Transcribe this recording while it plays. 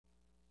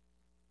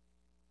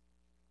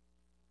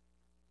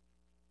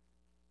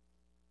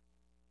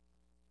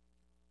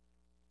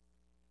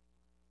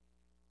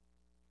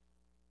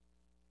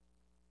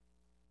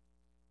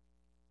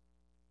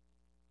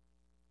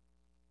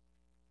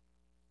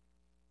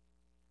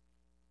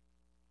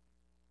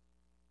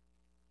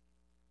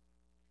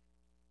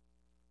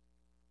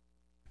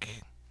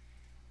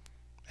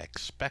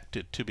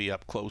expected to be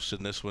up close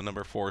in this one.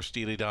 Number 4,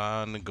 Steely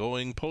Dawn,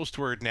 going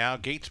postward now.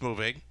 Gates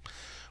moving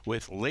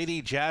with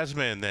Lady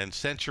Jasmine, then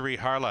Century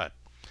Harlot.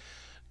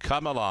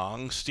 Come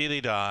Along,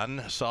 Steely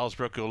Dawn,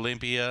 Salzbrook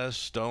Olympia,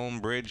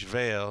 Stonebridge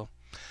Vale.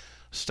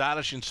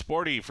 Stylish and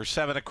Sporty for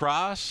 7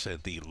 across.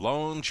 At the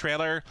lone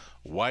trailer,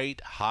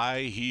 White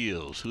High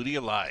Heels. Who do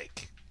you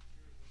like?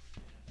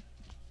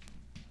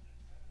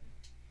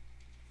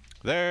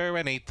 There,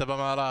 and 8th of them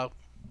all out.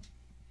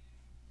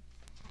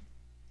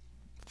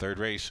 Third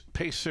race,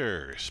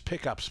 Pacers,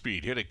 pickup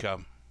speed. Here they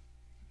come.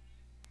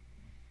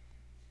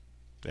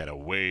 And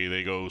away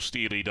they go.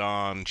 Steely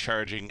Dawn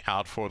charging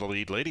out for the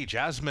lead. Lady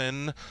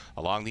Jasmine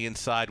along the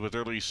inside with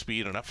early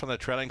speed, and up from the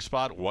trailing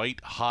spot,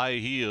 White High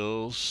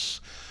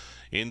Heels.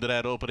 Into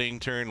that opening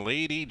turn,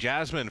 Lady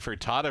Jasmine for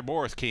Todd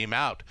Borth came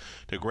out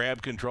to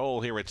grab control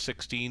here at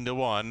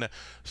 16-1.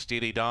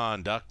 Steely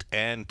Dawn ducked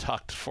and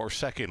tucked for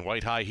second.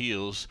 White High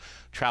Heels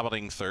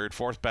traveling third.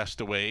 Fourth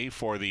best away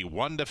for the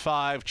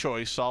 1-5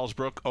 choice,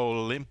 Salzbrook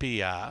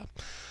Olympia.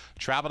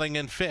 Traveling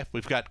in fifth,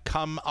 we've got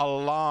Come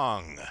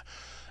Along.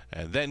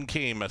 And then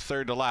came a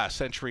third to last,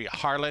 Century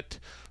Harlot.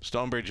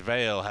 Stonebridge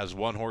Vale has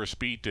 1-horse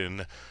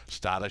beaten.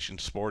 Stylish and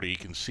Sporty, you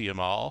can see them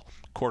all.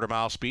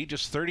 Quarter-mile speed,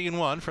 just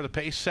 30-1 for the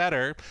pace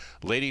setter.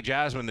 Lady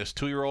Jasmine, this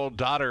 2-year-old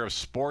daughter of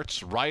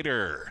sports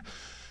writer.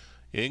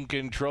 In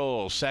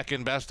control,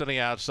 second best on the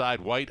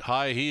outside. White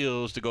High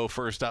Heels to go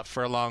first up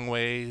for a long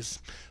ways.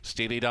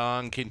 Steely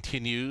Dawn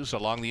continues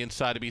along the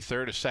inside to be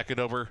third. A second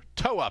over,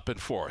 toe up in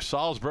fourth.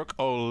 Salzbrook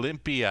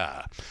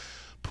Olympia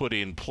put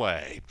in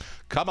play.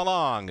 Come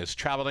Along is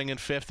traveling in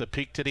fifth. A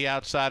peak to the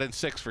outside in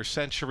sixth for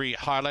Century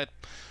Harlot.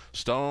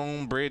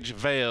 Stonebridge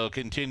Vale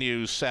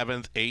continues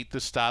seventh. Eighth,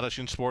 the Stylish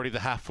and Sporty. The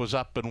half was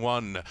up and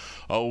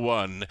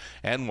 1-0-1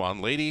 and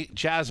 1. Lady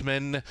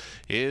Jasmine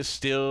is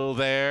still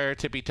there.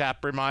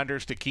 Tippy-tap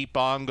reminders to keep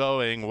on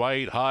going.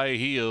 White High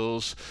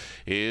Heels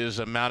is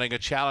mounting a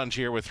challenge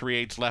here with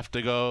 3/8 left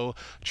to go.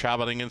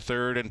 Traveling in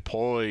third and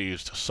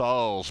poised,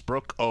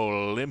 Salzbrook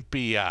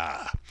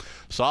Olympia.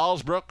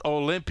 Salzbrook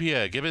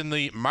Olympia given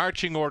the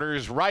marching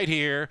orders right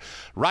here,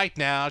 right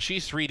now.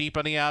 She's 3 deep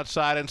on the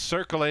outside and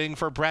circling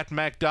for Brett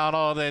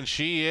McDonald, and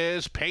she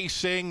is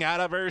pacing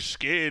out of her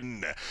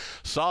skin.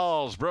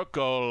 Salzbrook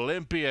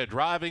Olympia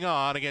driving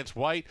on against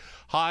White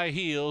High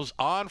Heels.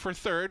 On for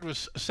third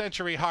was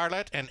Century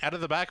Harlot, and out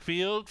of the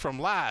backfield from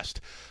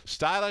last,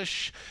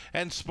 Stylish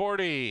and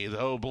Sporty,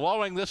 though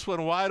blowing this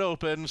one wide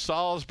open.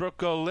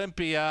 Salzbrook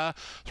Olympia,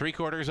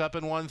 3/4 up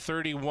in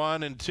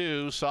 1:31 and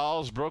 2.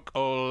 Salzbrook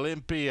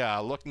Olympia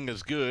looking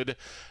as good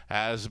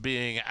as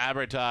being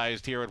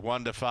advertised here at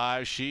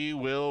 1-5. She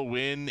will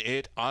win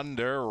it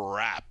under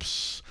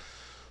wraps.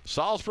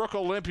 Salzbrook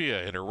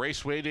Olympia in her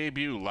Raceway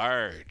debut,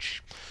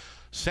 large.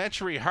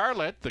 Century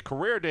Harlot, the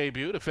career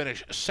debut, to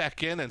finish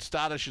second, and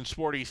Stylish and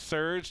Sporty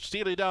third.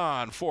 Steely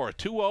Dawn for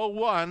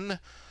 2:01.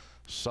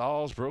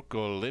 Salzbrook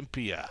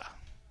Olympia.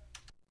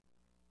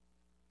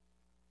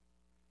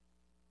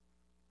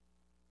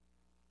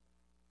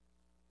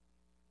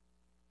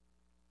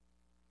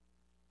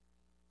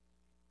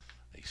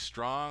 A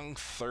strong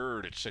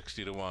third at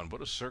 60-1.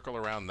 Put a circle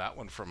around that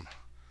one for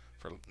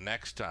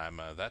next time.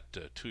 That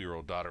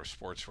 2-year-old daughter of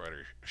sports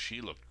writer,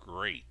 she looked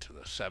great.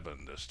 The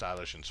 7, the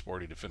Stylish and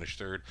Sporty to finish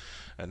third.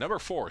 And number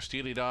 4,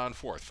 Steely Dawn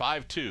fourth.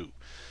 5-2,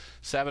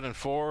 7 and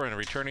 4, and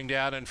returning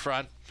down in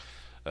front.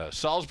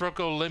 Salzbrook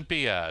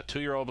Olympia,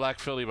 2-year-old black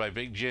filly by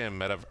Big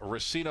Jim out of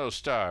Racino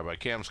Star by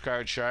Cam's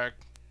Card Shark.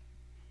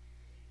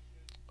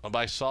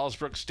 By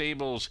Salzbrook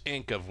Stables,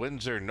 Inc. of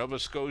Windsor, Nova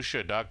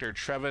Scotia, Dr.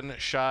 Trevin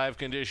Shive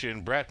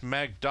Condition, Brett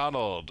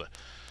McDonald,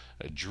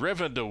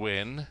 driven to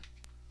win.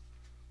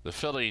 The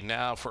filly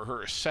now for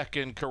her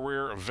second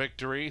career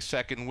victory,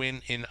 second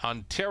win in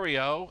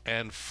Ontario,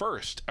 and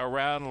first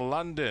around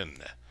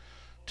London.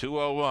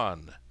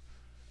 2:01.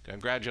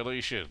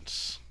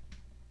 Congratulations.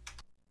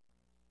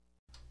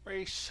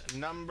 Race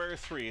number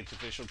 3, it's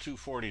official,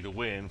 240 to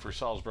win for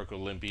Salzbrook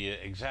Olympia.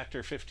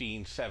 Exactor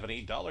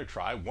 1570, dollar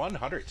try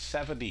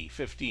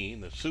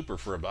 170.15. The super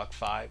for $1,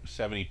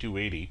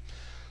 572.80.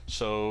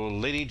 So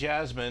Lady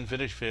Jasmine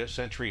finished 5th,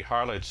 Century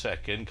Harlot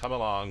 2nd, Come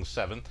Along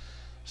 7th,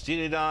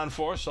 Steely Dawn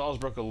 4th,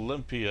 Salzbrook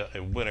Olympia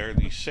a winner.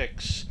 The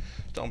 6,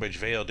 Stonebridge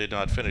Vale did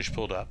not finish,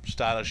 pulled up.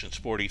 Stylish and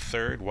Sporty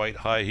 3rd, White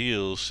High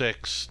Heels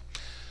 6th.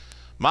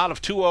 Mile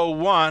of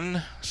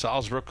 2:01,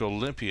 Salzbrook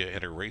Olympia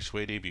in her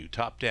Raceway debut.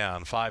 Top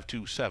down,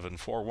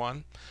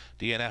 52741.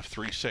 DNF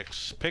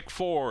 36. Pick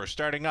 4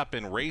 starting up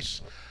in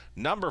race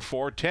number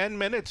 4. 10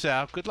 minutes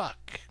out. Good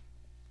luck.